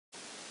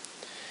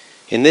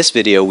In this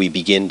video, we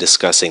begin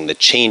discussing the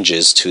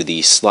changes to the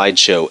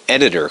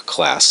SlideshowEditor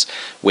class,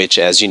 which,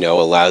 as you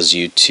know, allows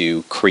you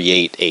to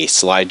create a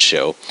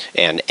slideshow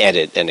and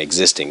edit an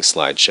existing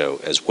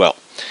slideshow as well.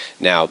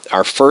 Now,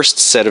 our first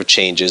set of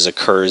changes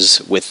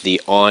occurs with the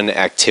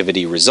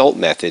onActivityResult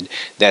method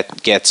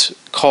that gets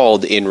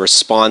called in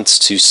response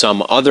to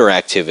some other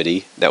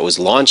activity that was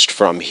launched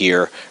from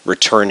here,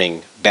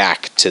 returning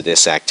back to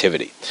this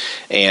activity.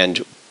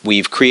 And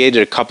we've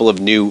created a couple of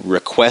new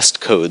request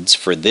codes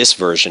for this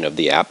version of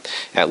the app.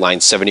 At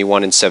lines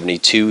 71 and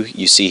 72,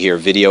 you see here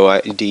video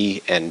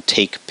ID and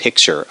take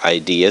picture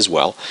ID as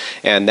well.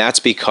 And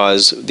that's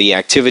because the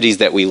activities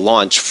that we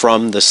launch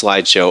from the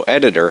slideshow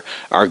editor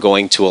are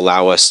going to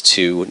allow us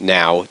to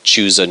now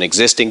choose an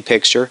existing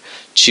picture,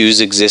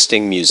 choose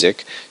existing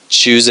music,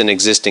 choose an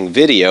existing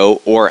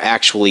video, or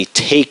actually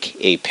take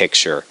a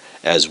picture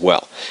as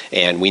well.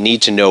 And we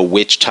need to know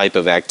which type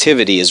of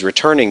activity is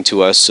returning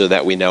to us so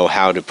that we know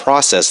how to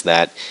process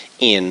that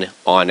in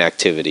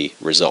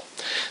onActivityResult.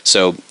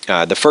 So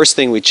the first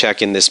thing we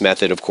check in this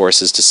method, of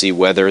course, is to see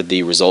whether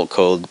the result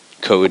code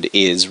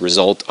is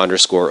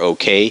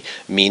result_OK,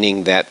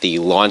 meaning that the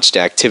launched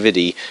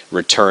activity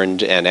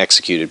returned and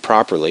executed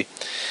properly.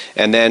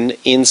 And then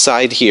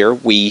inside here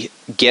we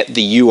get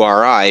the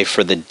URI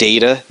for the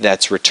data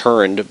that's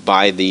returned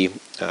by the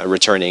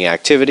returning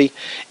activity,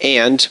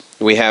 and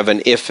we have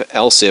an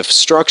if-else-if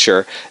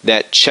structure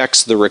that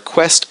checks the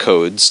request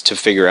codes to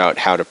figure out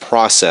how to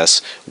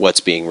process what's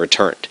being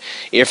returned.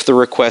 If the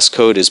request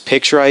code is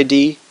picture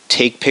ID,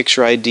 take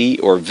picture ID,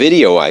 or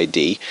video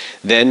ID,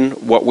 then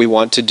what we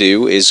want to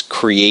do is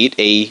create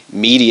a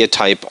media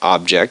type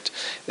object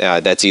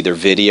that's either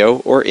video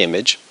or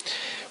image.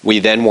 We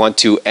then want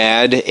to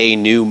add a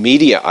new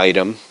media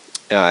item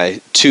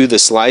to the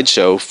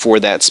slideshow for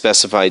that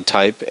specified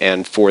type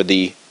and for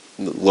the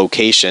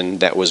location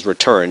that was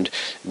returned.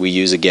 We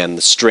use again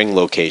the string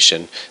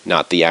location,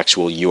 not the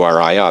actual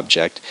URI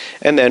object,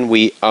 and then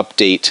we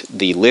update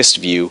the list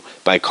view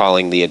by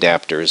calling the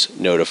adapters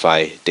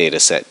notify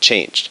dataset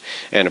changed.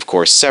 And of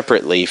course,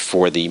 separately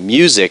for the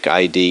music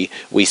ID,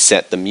 we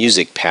set the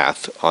music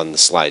path on the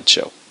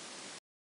slideshow.